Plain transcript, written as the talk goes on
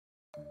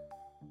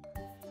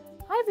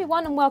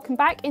everyone and welcome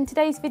back. In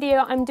today's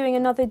video I'm doing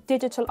another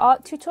digital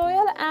art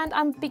tutorial and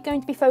I'm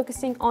going to be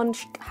focusing on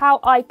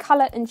how I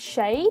colour and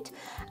shade,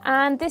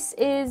 and this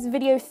is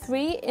video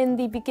 3 in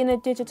the beginner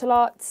digital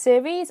art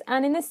series,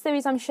 and in this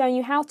series I'm showing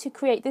you how to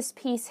create this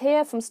piece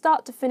here from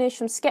start to finish,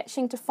 from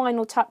sketching to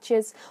final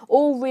touches,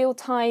 all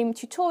real-time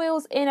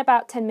tutorials in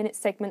about 10-minute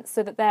segments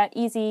so that they're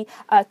easy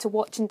to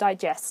watch and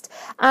digest.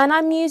 And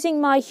I'm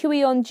using my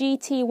Huion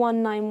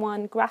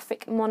GT191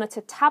 graphic monitor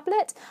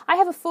tablet. I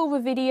have a full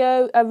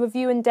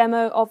review and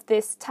demo of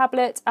this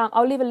tablet.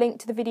 I'll leave a link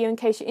to the video in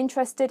case you're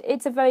interested.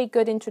 It's a very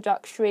good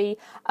introductory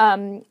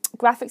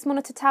graphics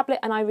monitor tablet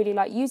and I really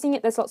like using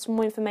it. There's lots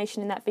more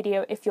information in that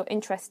video if you're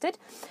interested.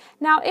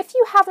 Now, if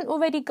you haven't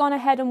already gone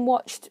ahead and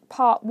watched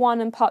part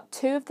 1 and part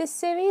 2 of this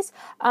series,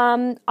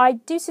 I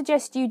do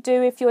suggest you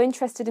do if you're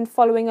interested in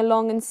following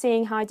along and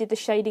seeing how I did the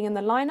shading and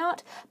the line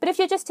art. But if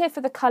you're just here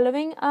for the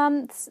colouring,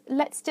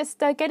 let's just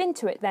get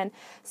into it then.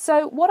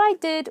 So what I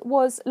did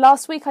was,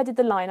 last week I did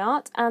the line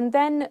art, and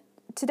then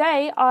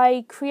today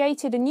I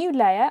created a new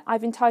layer.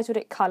 I've entitled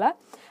it Colour,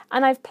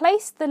 and I've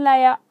placed the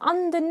layer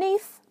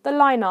underneath the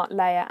line art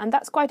layer, and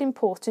that's quite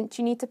important.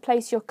 You need to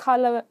place your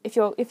colour, if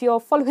you're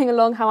following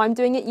along how I'm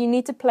doing it, you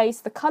need to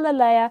place the colour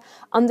layer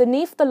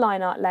underneath the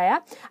line art layer.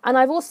 And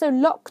I've also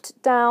locked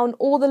down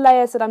all the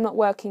layers that I'm not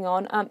working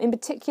on, in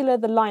particular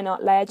the line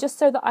art layer, just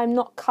so that I'm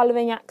not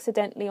colouring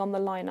accidentally on the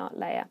line art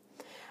layer.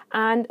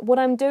 And what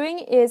I'm doing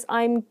is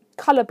I'm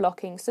colour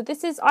blocking. So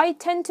I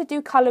tend to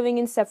do colouring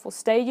in several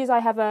stages. I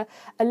have a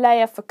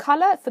layer for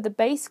colour, for the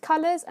base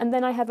colours, and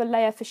then I have a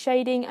layer for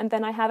shading, and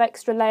then I have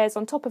extra layers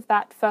on top of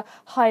that for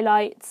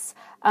highlights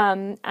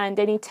and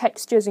any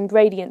textures and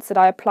gradients that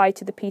I apply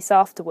to the piece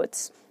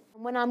afterwards.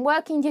 When I'm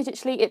working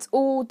digitally, it's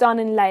all done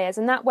in layers,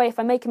 and that way if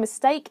I make a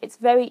mistake, it's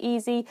very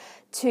easy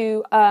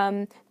to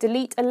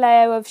delete a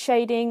layer of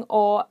shading,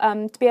 or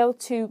to be able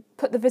to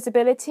put the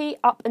visibility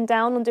up and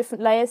down on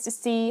different layers to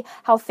see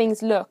how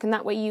things look, and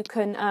that way you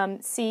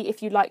can see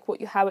if you like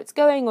how it's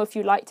going, or if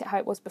you liked it how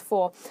it was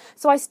before.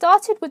 So I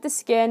started with the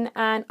skin,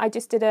 and I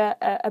just did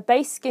a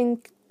base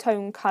skin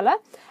tone colour,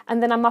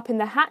 and then I'm up in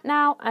the hat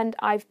now, and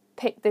I've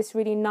picked this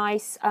really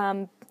nice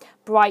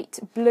bright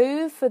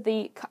blue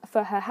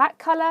for her hat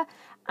colour,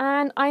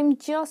 and I'm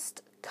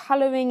just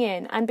colouring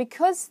in. And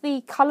because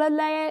the colour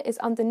layer is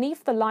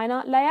underneath the line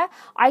art layer,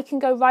 I can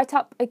go right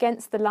up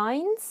against the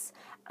lines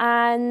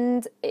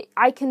and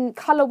I can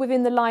colour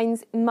within the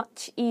lines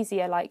much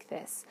easier like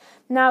this.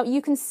 Now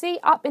you can see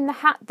up in the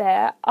hat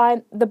there,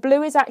 the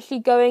blue is actually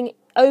going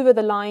over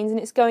the lines and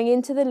it's going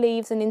into the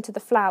leaves and into the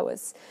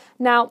flowers.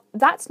 Now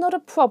that's not a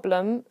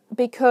problem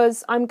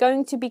because I'm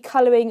going to be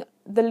colouring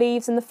the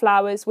leaves and the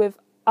flowers with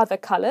other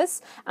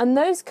colours, and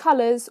those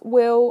colours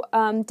will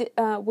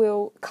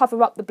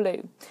cover up the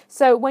blue.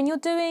 So when you're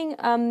doing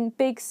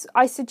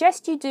I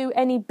suggest you do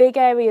any big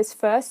areas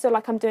first, so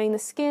like I'm doing the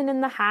skin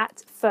and the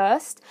hat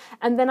first,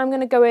 and then I'm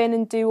going to go in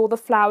and do all the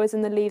flowers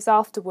and the leaves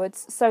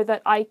afterwards, so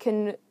that I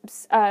can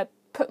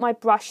put my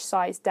brush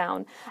size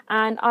down.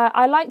 And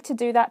I like to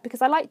do that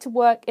because I like to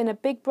work in a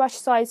big brush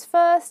size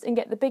first and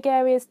get the big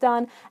areas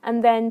done,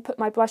 and then put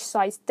my brush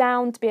size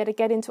down to be able to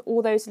get into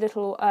all those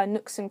little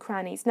nooks and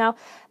crannies. Now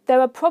there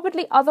are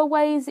probably other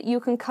ways that you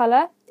can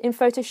colour in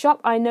Photoshop.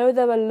 I know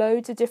there are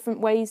loads of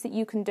different ways that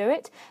you can do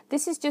it.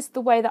 This is just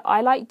the way that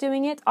I like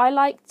doing it. I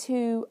like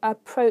to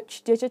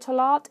approach digital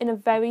art in a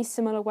very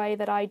similar way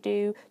that I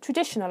do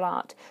traditional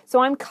art. So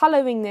I'm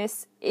colouring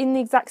this in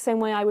the exact same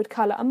way I would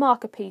colour a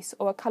marker piece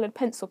or a coloured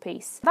pencil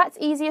piece. That's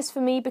easiest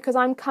for me because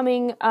I'm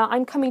coming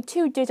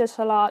to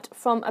digital art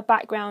from a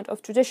background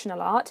of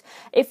traditional art.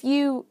 If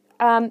you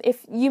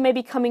may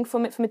be coming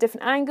from it from a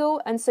different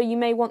angle, and so you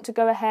may want to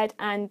go ahead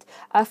and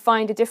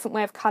find a different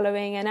way of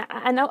colouring,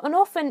 and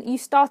often you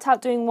start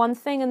out doing one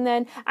thing, and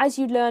then as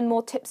you learn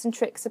more tips and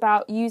tricks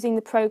about using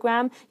the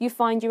program, you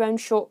find your own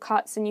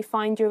shortcuts and you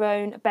find your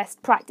own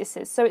best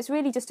practices. So it's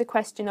really just a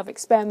question of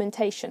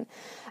experimentation.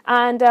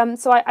 And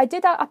so I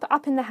did that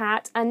up in the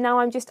hat, and now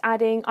I'm just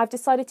adding, I've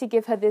decided to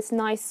give her this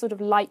nice sort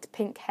of light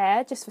pink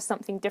hair just for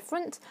something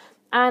different.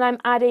 And I'm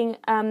adding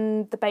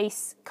the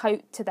base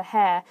coat to the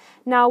hair.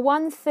 Now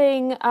one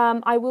thing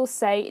I will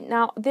say,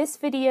 now this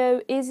video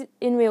is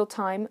in real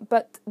time,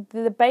 but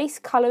the base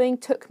colouring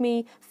took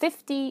me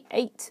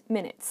 58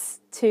 minutes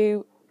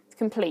to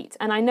complete,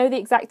 and I know the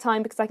exact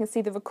time because I can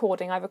see the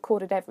recording. I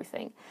recorded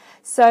everything.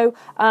 So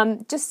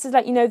just to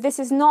let you know, this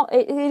is not,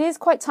 it is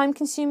quite time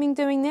consuming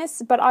doing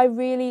this, but I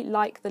really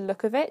like the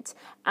look of it,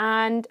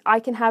 and I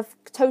can have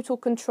total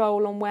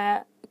control on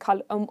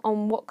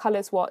on what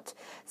colours what.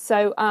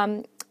 So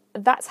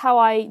that's how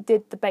I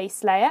did the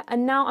base layer,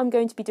 and now I'm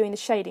going to be doing the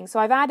shading. So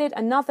I've added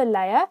another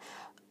layer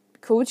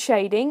called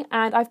shading,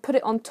 and I've put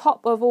it on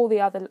top of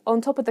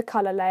on top of the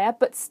colour layer,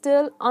 but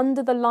still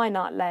under the line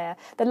art layer.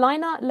 The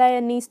line art layer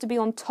needs to be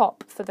on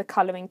top for the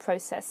colouring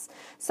process.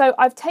 So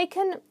I've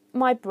taken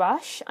my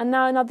brush, and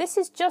now this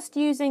is just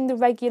using the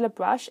regular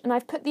brush, and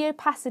I've put the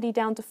opacity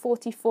down to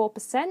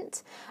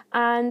 44%,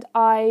 and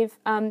I've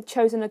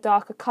chosen a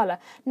darker colour.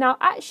 Now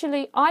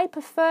actually I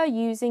prefer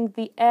using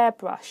the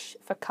airbrush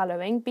for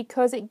colouring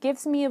because it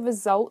gives me a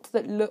result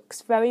that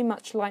looks very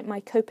much like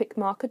my Copic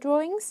marker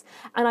drawings,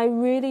 and I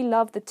really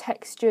love the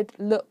textured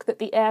look that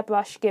the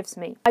airbrush gives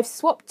me. I've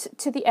swapped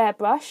to the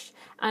airbrush,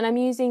 and I'm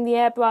using the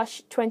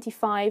airbrush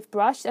 25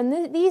 brush,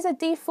 and these are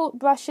default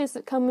brushes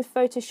that come with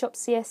Photoshop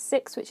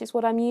CS6, which is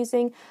what I'm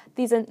using.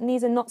 These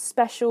are not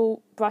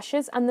special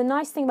brushes, and the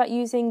nice thing about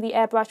using the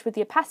airbrush with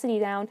the opacity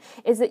down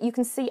is that you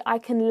can see I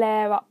can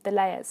layer up the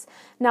layers.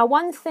 Now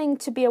one thing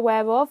to be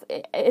aware of,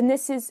 and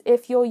this is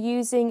if you're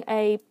using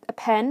a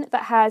pen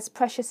that has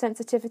pressure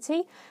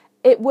sensitivity,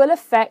 it will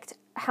affect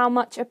how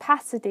much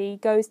opacity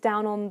goes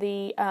down on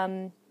the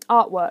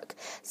artwork.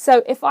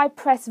 So if I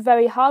press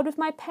very hard with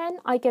my pen,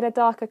 I get a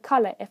darker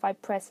colour. If I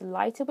press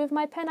lighter with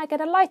my pen, I get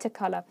a lighter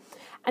colour.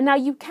 And now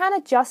you can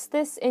adjust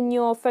this in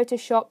your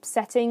Photoshop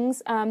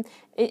settings.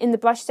 In the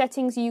brush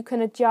settings, you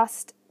can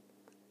adjust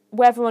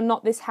whether or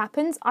not this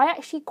happens. I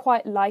actually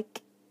quite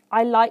like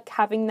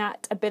having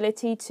that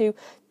ability to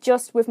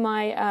just with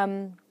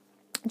my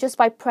just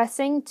by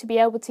pressing to be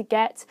able to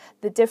get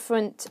the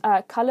different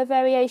colour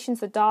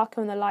variations, the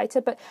darker and the lighter.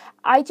 But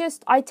I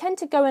tend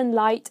to go in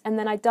light, and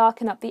then I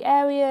darken up the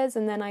areas,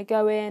 and then I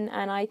go in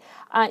and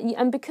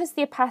and because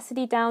the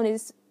opacity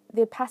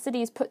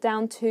is put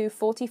down to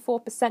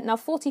 44%. Now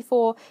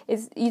 44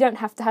 is, you don't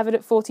have to have it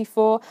at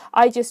 44.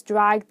 I just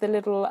dragged the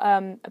little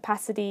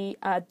opacity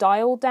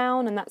dial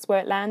down, and that's where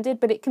it landed.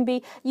 But it can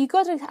be, you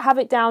got to have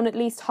it down at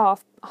least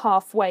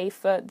halfway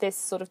for this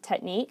sort of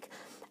technique.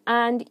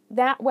 And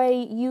that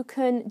way you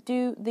can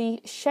do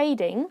the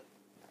shading,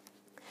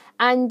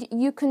 and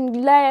you can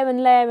layer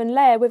and layer and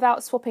layer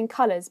without swapping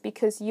colours,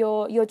 because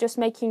you're just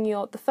making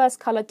the first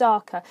colour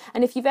darker.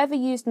 And if you've ever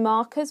used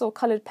markers or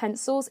coloured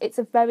pencils, it's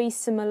a very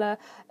similar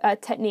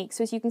technique.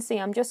 So as you can see,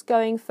 I'm just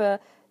going for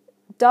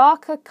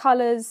darker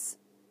colours.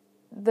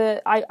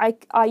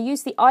 I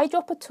use the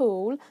eyedropper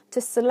tool to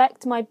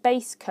select my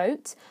base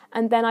coat,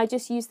 and then I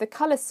just use the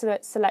colour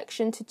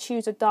selection to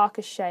choose a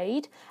darker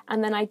shade,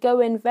 and then I go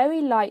in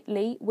very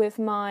lightly with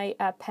my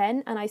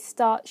pen and I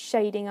start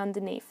shading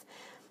underneath.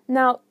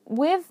 Now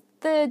with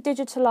the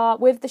digital art,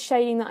 with the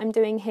shading that I'm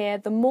doing here,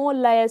 the more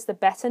layers the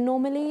better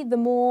normally. The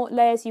more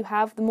layers you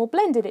have, the more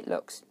blended it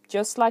looks.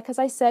 Just like, as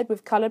I said,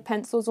 with coloured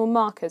pencils or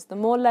markers, the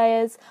more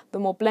layers, the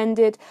more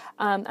blended,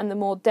 and the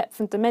more depth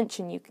and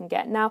dimension you can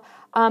get. Now,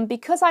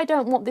 because I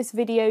don't want this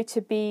video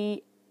to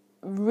be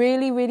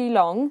really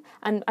long,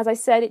 and as I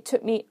said, it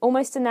took me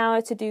almost an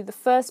hour to do the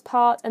first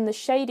part, and the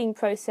shading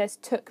process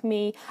took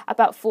me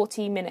about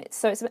 40 minutes.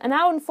 So it's an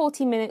hour and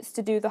 40 minutes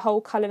to do the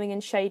whole colouring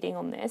and shading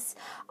on this.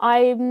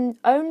 I'm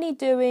only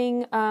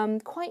doing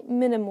quite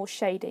minimal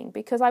shading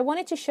because I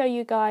wanted to show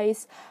you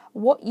guys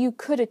what you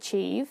could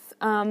achieve,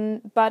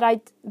 but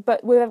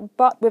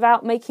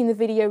without making the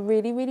video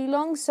really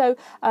long. So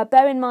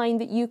bear in mind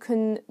that you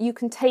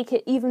can take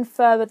it even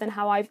further than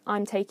how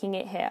I'm taking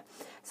it here.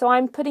 So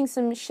I'm putting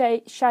some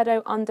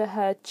shadow under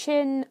her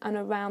chin and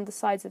around the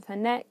sides of her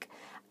neck,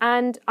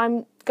 and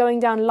I'm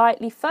going down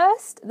lightly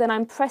first, then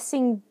I'm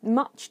pressing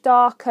much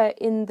darker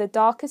in the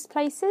darkest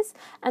places,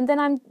 and then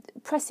I'm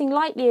pressing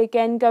lightly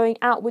again, going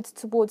outwards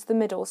towards the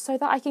middle, so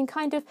that I can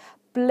kind of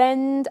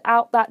blend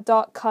out that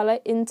dark colour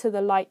into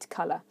the light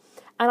colour.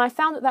 And I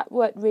found that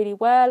worked really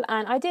well,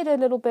 and I did a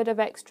little bit of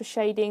extra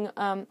shading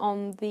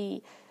on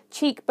the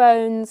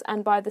cheekbones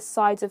and by the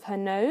sides of her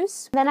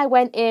nose. Then I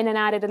went in and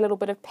added a little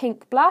bit of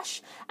pink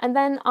blush, and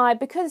then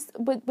because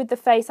with the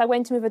face I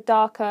went in with a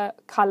darker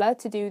colour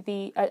to do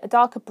a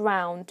darker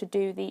brown to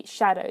do the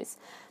shadows.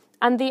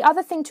 And the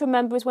other thing to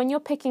remember is when you're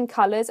picking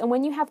colours and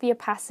when you have the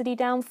opacity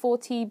down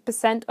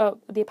 40%, or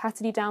the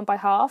opacity down by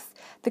half,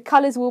 the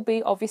colours will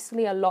be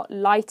obviously a lot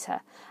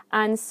lighter.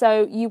 And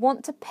so you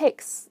want to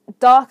pick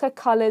darker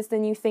colours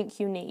than you think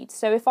you need.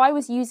 So if I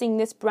was using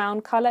this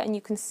brown colour, and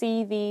you can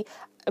see the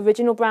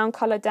original brown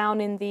colour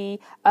down in the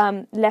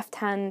left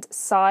hand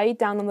side,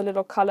 down on the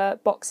little colour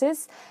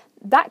boxes,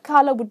 that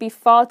colour would be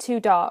far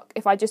too dark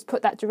if I just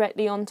put that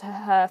directly onto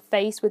her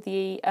face with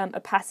the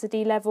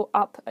opacity level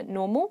up at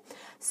normal.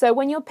 So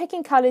when you're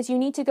picking colours, you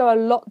need to go a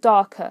lot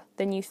darker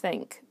than you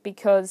think,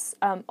 because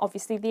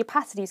obviously the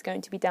opacity is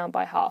going to be down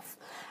by half.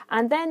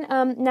 And then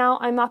now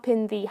I'm up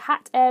in the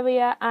hat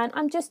area, and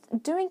I'm just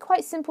doing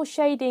quite simple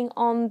shading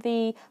on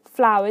the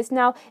flowers.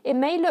 Now it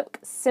may look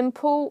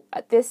simple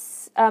at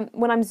this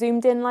when I'm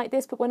zoomed in like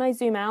this, but when I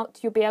zoom out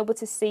you'll be able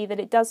to see that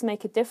it does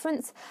make a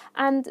difference.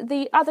 And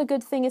the other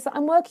good thing is that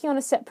I'm working on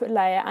a separate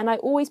layer, and I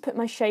always put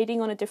my shading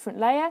on a different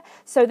layer,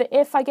 so that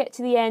if I get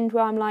to the end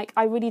where I'm like,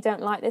 I really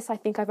don't like this, I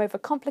think I've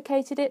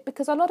overcomplicated it,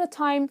 because a lot of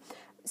time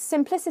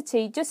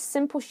simplicity, just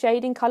simple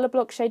shading, colour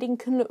block shading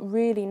can look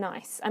really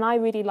nice, and I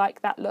really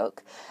like that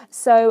look.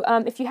 So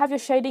if you have your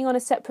shading on a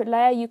separate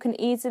layer, you can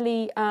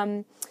easily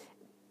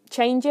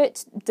change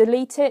it,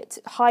 delete it,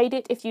 hide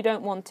it if you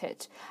don't want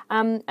it.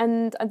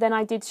 And then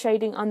I did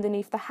shading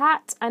underneath the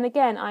hat, and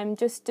again I'm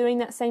just doing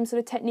that same sort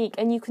of technique,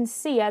 and you can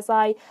see as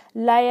I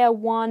layer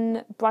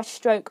one brush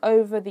stroke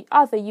over the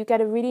other, you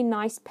get a really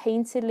nice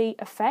painterly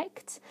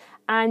effect,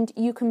 and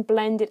you can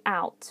blend it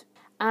out.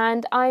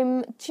 And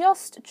I'm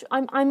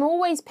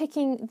always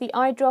picking the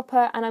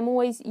eyedropper, and I'm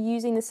always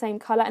using the same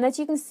colour. And as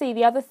you can see,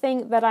 the other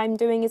thing that I'm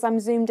doing is I'm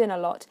zoomed in a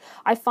lot.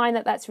 I find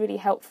that that's really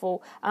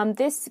helpful.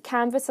 This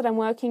canvas that I'm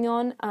working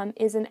on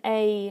is an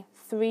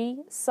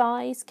A3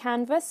 size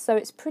canvas, so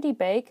it's pretty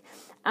big.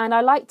 And I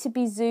like to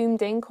be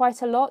zoomed in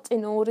quite a lot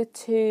in order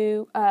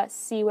to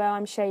see where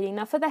I'm shading.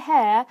 Now for the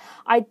hair,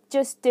 I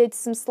just did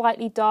some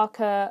slightly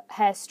darker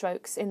hair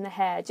strokes in the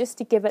hair, just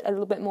to give it a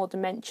little bit more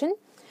dimension.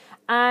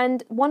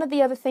 And one of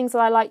the other things that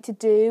I like to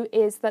do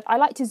is that I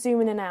like to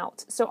zoom in and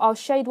out. So I'll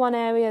shade one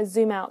area,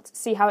 zoom out,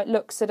 see how it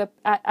looks at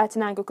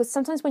an angle. Because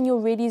sometimes when you're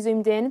really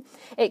zoomed in,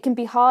 it can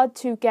be hard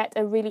to get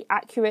a really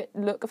accurate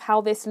look of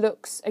how this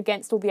looks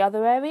against all the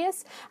other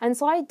areas. And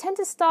so I tend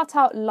to start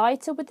out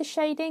lighter with the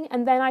shading,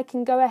 and then I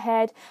can go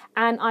ahead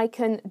and I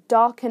can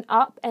darken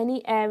up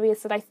any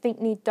areas that I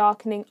think need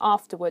darkening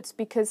afterwards.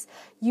 Because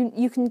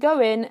you can go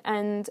in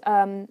and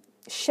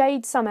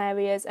shade some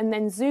areas and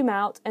then zoom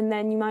out, and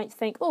then you might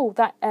think, oh,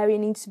 that area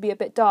needs to be a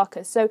bit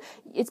darker. So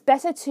it's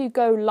better to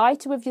go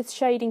lighter with your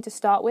shading to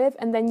start with,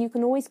 and then you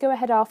can always go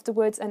ahead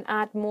afterwards and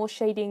add more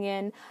shading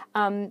in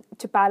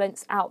to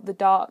balance out the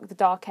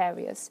dark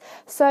areas.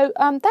 So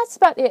that's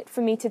about it for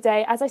me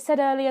today. As I said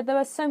earlier, there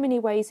are so many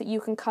ways that you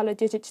can colour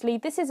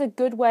digitally. This is a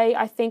good way,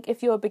 I think,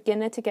 if you're a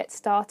beginner to get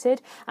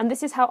started, and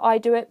this is how I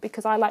do it,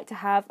 because I like to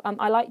have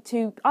I like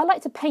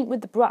to paint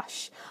with the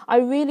brush. I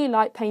really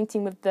like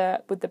painting with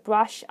the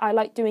brush. I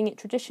like doing it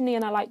traditionally,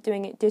 and I like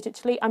doing it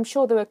digitally. I'm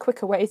sure there are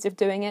quicker ways of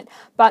doing it,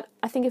 but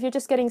I think if you're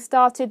just getting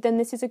started, then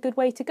this is a good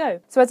way to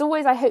go. So as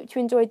always, I hope you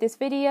enjoyed this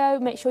video.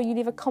 Make sure you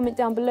leave a comment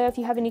down below if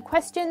you have any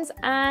questions,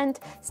 and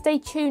stay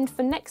tuned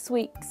for next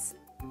week's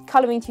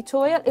colouring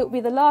tutorial. It will be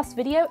the last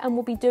video, and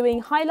we'll be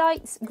doing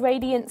highlights,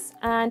 gradients,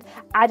 and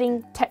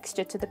adding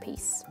texture to the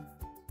piece.